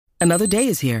Another day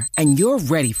is here, and you're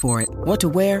ready for it. What to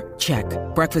wear? Check.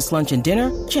 Breakfast, lunch, and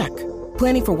dinner? Check.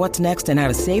 Planning for what's next and how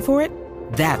to save for it?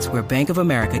 That's where Bank of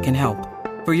America can help.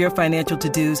 For your financial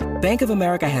to-dos, Bank of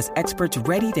America has experts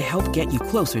ready to help get you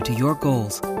closer to your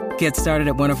goals. Get started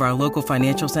at one of our local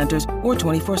financial centers or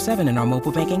 24/7 in our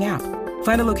mobile banking app.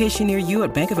 Find a location near you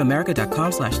at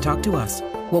bankofamerica.com/talktous.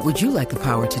 What would you like the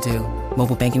power to do?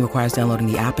 Mobile banking requires downloading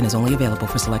the app and is only available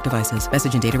for select devices.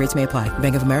 Message and data rates may apply.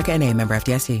 Bank of America N.A., member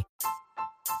FDIC.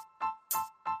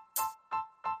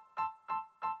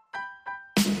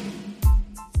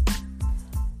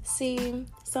 See,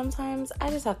 sometimes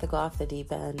I just have to go off the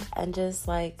deep end and just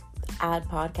add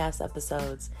podcast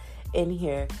episodes in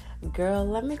here. Girl,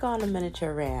 let me go on a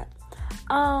miniature rant.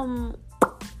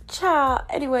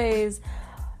 Anyways,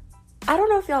 I don't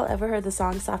know if y'all ever heard the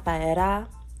song Zafaera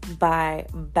by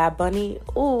Bad Bunny.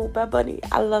 Ooh, Bad Bunny.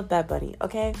 I love Bad Bunny,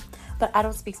 okay? But I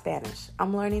don't speak Spanish.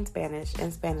 I'm learning Spanish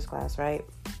in Spanish class, right?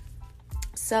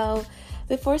 So,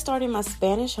 before starting my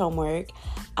Spanish homework,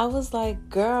 I was like,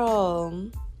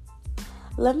 girl,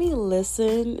 let me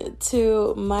listen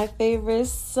to my favorite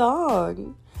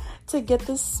song to get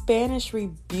the Spanish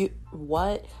rebooted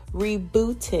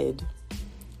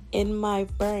in my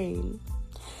brain.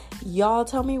 Y'all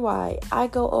tell me why. I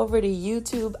go over to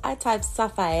YouTube, I type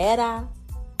Zafaera.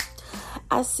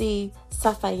 I see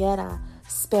Zafaera,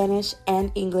 Spanish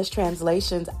and English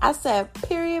translations. I said,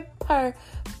 period,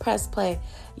 press play.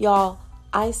 Y'all,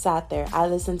 I sat there. I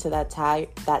listened to that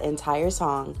entire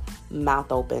song,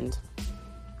 mouth opened,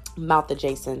 mouth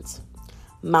adjacent,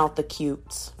 mouth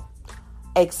acute.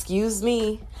 Excuse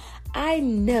me. I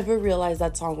never realized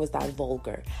that song was that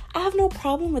vulgar. I have no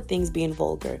problem with things being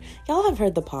vulgar. Y'all have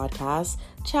heard the podcast.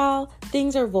 Child,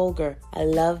 things are vulgar. I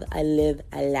love, I live,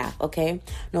 I laugh, okay?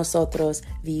 Nosotros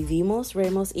vivimos,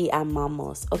 reímos y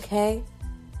amamos, okay?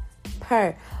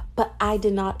 But I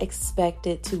did not expect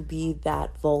it to be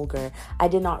that vulgar. I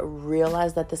did not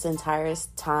realize that this entire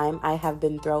time I have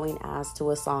been throwing ass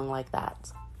to a song like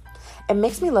that. It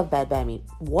makes me love Bad Bunny.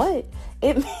 What?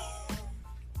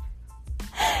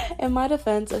 In my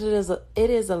defense, it is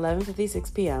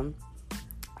 11:56 p.m.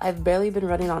 I've barely been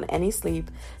running on any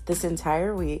sleep this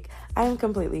entire week. I am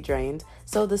completely drained.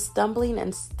 So the stumbling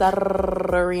and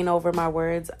stuttering over my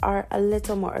words are a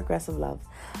little more aggressive love.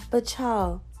 But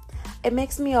child, it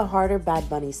makes me a harder Bad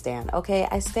Bunny stan, okay?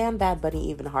 I stan Bad Bunny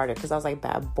even harder because I was like,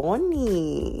 Bad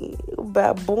Bunny.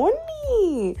 But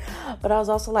I was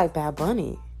also like, Bad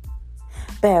Bunny.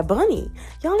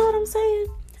 Y'all know what I'm saying?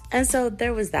 And so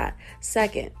there was that.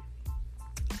 Second,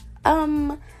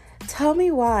 tell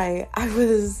me why I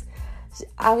was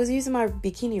using my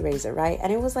bikini razor, right?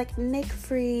 And it was like nick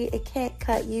free, it can't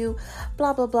cut you,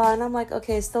 blah, blah, blah. And I'm like,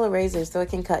 okay, it's still a razor, so it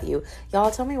can cut you. Y'all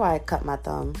tell me why I cut my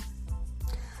thumb.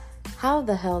 How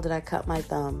the hell did I cut my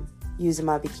thumb using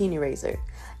my bikini razor?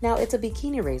 Now, it's a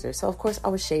bikini razor, so of course I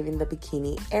was shaving the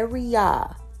bikini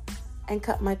area and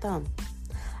cut my thumb.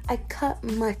 I cut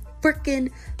my freaking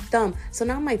thumb. So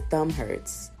now my thumb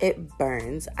hurts. It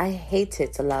burns. I hate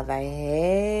it to love. I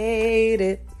hate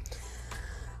it.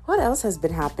 What else has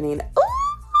been happening? Ooh!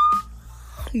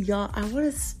 Y'all, I want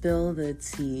to spill the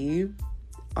tea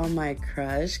on my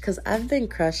crush because I've been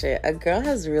crushing. A girl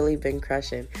has really been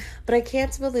crushing. But I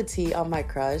can't spill the tea on my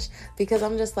crush because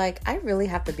I'm just like, I really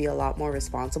have to be a lot more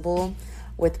responsible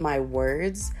with my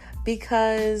words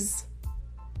because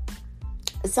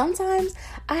sometimes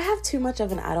I have too much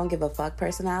of an I don't give a fuck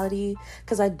personality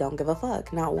because I don't give a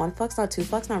fuck. Not one fucks, not two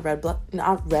fucks, not red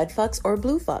fucks or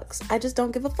blue fucks. I just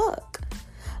don't give a fuck.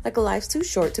 Like, life's too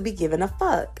short to be given a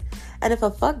fuck. And if a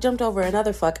fuck jumped over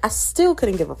another fuck, I still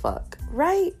couldn't give a fuck,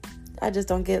 right?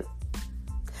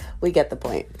 We get the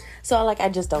point. So, I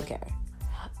just don't care.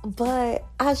 But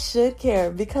I should care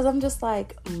because I'm just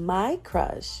like, my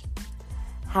crush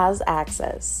has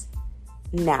access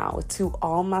now to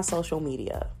all my social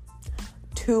media,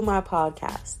 to my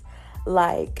podcast.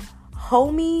 Like,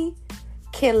 homie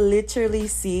can literally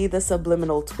see the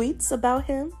subliminal tweets about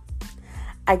him.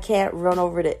 I can't run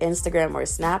over to Instagram or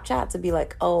Snapchat to be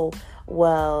like, oh,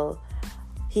 well,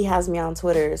 he has me on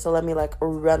Twitter, so let me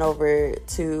run over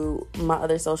to my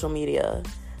other social media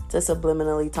to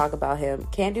subliminally talk about him.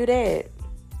 Can't do that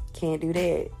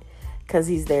because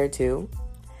he's there too.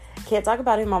 Can't talk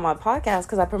about him on my podcast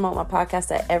because I promote my podcast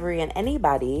to every and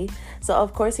anybody. So,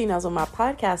 of course, he knows what my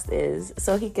podcast is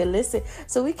so he can listen.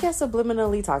 So we can't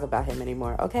subliminally talk about him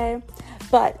anymore, okay?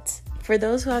 But for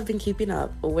those who have been keeping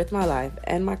up with my life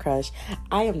and my crush,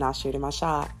 I am not shooting my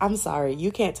shot. I'm sorry. You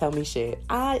can't tell me shit.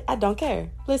 I don't care.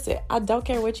 Listen, I don't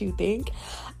care what you think.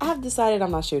 I've decided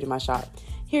I'm not shooting my shot.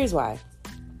 Here's why.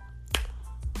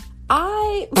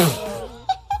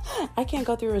 I can't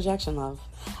go through rejection, love.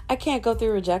 I can't go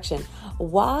through rejection.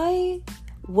 Why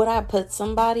would I put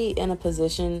somebody in a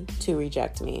position to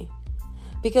reject me?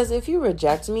 Because if you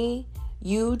reject me,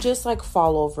 you just like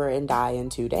fall over and die in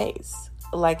 2 days.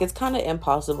 Like, it's kind of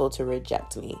impossible to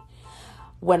reject me.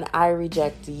 When I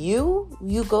reject you,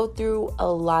 you go through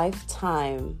a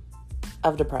lifetime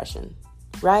of depression,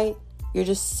 right? You're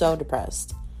just so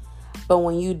depressed. But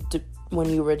when you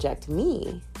reject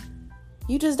me,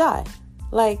 you just die.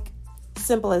 Like,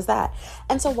 simple as that.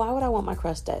 And so why would I want my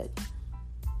crush dead?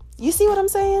 You see what I'm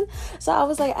saying? So I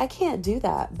was like, I can't do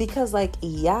that because, like,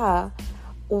 yeah,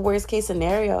 worst case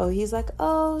scenario, he's like,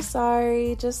 oh,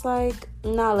 sorry, just like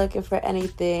not looking for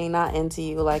anything, not into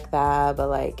you like that, but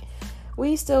like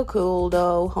we still cool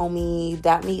though, homie,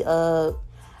 dap me up,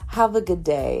 have a good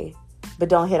day, but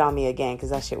don't hit on me again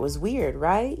because that shit was weird,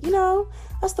 right? You know,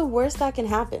 that's the worst that can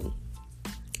happen.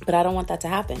 But I don't want that to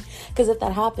happen, because if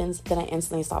that happens, then I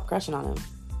instantly stop crushing on him.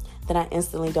 Then I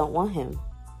instantly don't want him.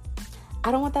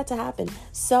 I don't want that to happen.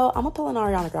 So I'm gonna pull an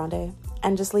Ariana Grande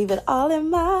and just leave it all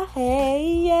in my head.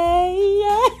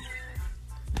 Yeah.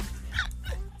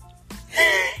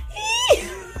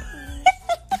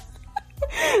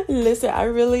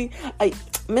 Listen,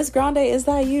 Miss Grande, is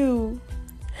that you?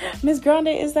 Miss Grande,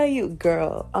 is that you?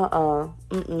 Girl,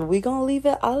 we gonna leave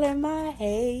it all in my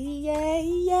head.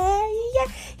 Yeah.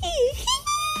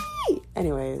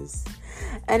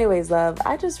 Anyways, love,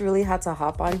 I just really had to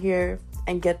hop on here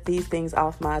and get these things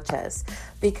off my chest,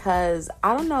 because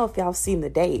I don't know if y'all seen The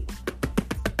Date.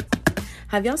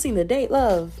 Have y'all seen The Date,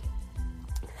 love?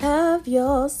 Have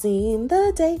y'all seen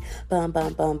The Date? Bum,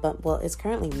 bum, bum, bum. Well, it's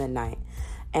currently midnight.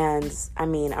 And I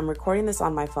mean, I'm recording this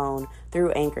on my phone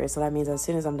through Anchor. So that means as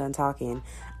soon as I'm done talking,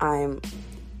 I'm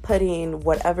putting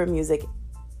whatever music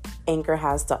Anchor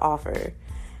has to offer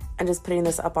and just putting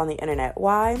this up on the internet.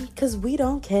 Why? Because we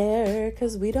don't care.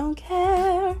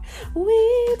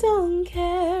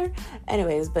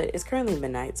 Anyways, but it's currently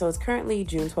midnight. So it's currently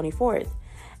June 24th.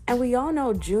 And we all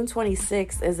know June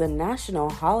 26th is a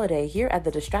national holiday here at the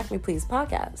Distract Me Please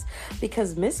podcast,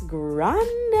 because Miss Grande.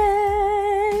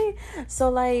 So,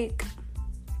 like,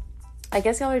 I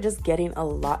guess y'all are just getting a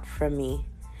lot from me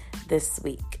this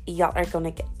week. Y'all are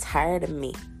gonna get tired of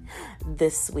me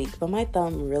this week, but my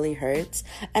thumb really hurts.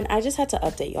 And I just had to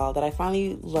update y'all that I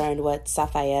finally learned what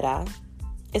Safayera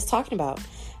is talking about.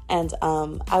 And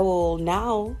I will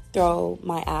now throw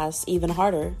my ass even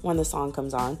harder when the song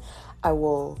comes on. I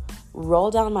will roll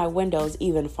down my windows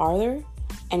even farther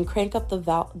and crank up the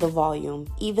volume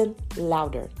even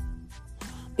louder,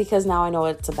 because now I know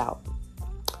what it's about.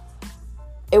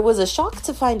 It was a shock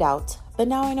to find out, but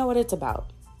now I know what it's about.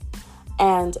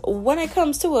 And when it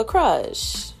comes to a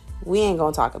crush, we ain't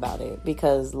gonna talk about it,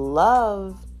 because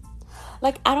love,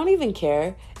 like, I don't even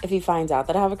care if he finds out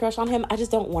that I have a crush on him. I just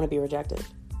don't want to be rejected.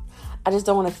 I just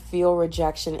don't want to feel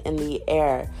rejection in the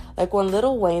air. Like when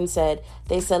Lil Wayne said,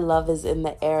 they said love is in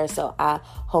the air, so I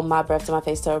hold my breath to my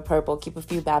face turn purple, keep a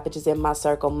few bad bitches in my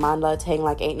circle, mind love hang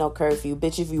like ain't no curfew,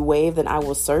 bitch if you wave then I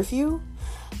will surf you.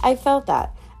 I felt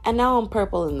that, and now I'm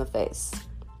purple in the face,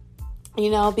 you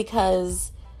know,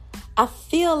 because I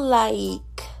feel like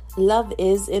love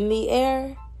is in the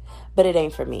air, but it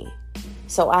ain't for me.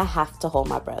 So I have to hold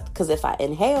my breath, because if I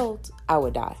inhaled, I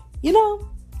would die, you know?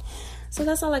 So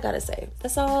that's all I gotta say.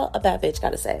 That's all a bad bitch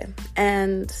gotta say.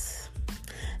 And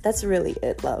that's really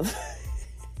it, love.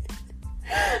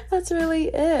 That's really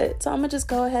it. So I'm gonna just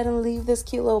go ahead and leave this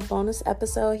cute little bonus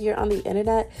episode here on the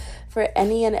internet for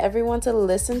any and everyone to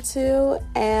listen to.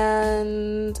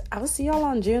 And I will see y'all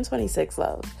on June 26th,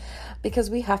 love, because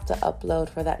we have to upload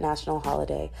for that national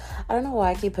holiday. I don't know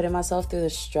why I keep putting myself through the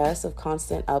stress of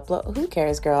constant upload. Who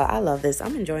cares, girl? I love this.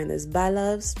 I'm enjoying this. Bye,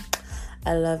 loves.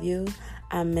 I love you.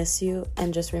 I miss you.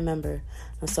 And just remember,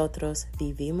 nosotros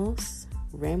vivimos,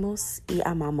 reímos y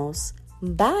amamos.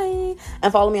 Bye.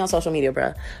 And follow me on social media,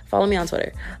 bruh. Follow me on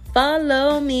Twitter.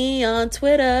 Follow me on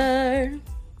Twitter.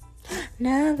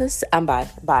 I'm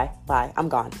bye. I'm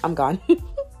gone.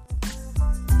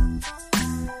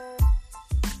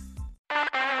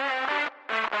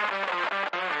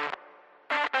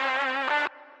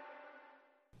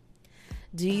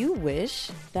 Do you wish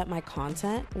that my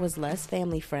content was less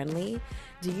family friendly?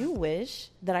 Do you wish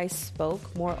that I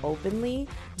spoke more openly?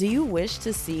 Do you wish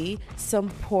to see some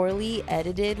poorly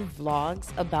edited vlogs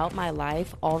about my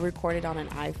life, all recorded on an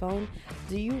iPhone?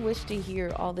 Do you wish to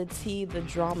hear all the tea, the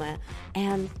drama,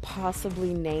 and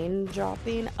possibly name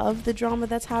dropping of the drama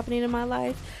that's happening in my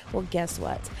life? Well, guess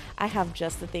what? I have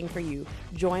just the thing for you.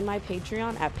 Join my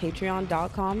Patreon at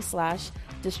patreon.com/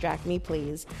 Distract Me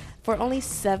Please. For only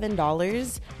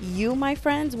 $7, you, my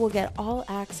friends, will get all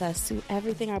access to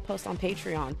everything I post on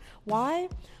Patreon. Why?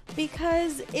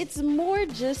 Because it's more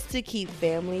just to keep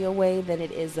family away than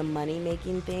it is a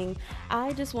money-making thing.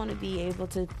 I just want to be able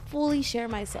to fully share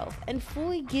myself and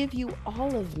fully give you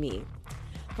all of me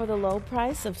for the low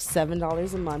price of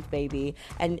 $7 a month, baby.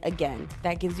 And again,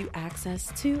 that gives you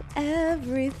access to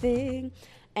everything.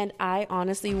 And I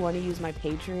honestly want to use my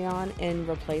Patreon in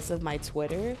replace of my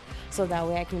Twitter, so that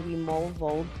way I can be more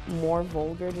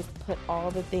vulgar, just put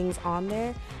all the things on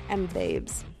there. And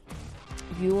babes,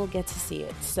 you will get to see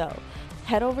it. So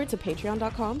head over to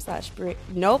patreon.com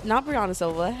nope, not Brianna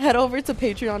Silva. Head over to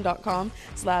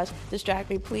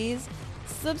patreon.com/distractmeplease.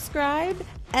 Subscribe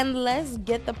and let's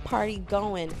get the party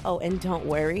going. Oh, and don't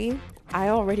worry, I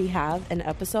already have an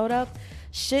episode up,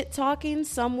 shit talking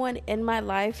someone in my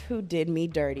life who did me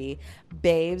dirty.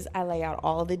 Babes, I lay out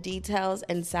all the details,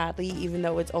 and sadly, even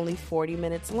though it's only 40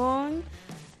 minutes long,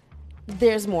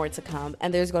 there's more to come,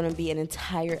 and there's going to be an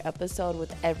entire episode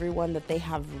with everyone that they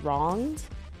have wronged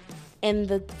in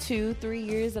the 2-3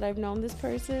 years that I've known this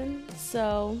person.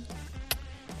 So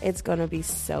it's going to be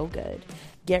so good.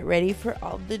 Get ready for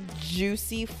all the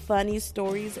juicy, funny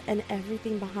stories and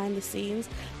everything behind the scenes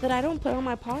that I don't put on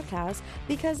my podcast,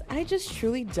 because I just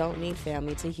truly don't need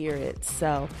family to hear it.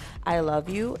 So I love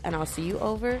you, and I'll see you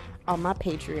over on my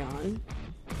Patreon.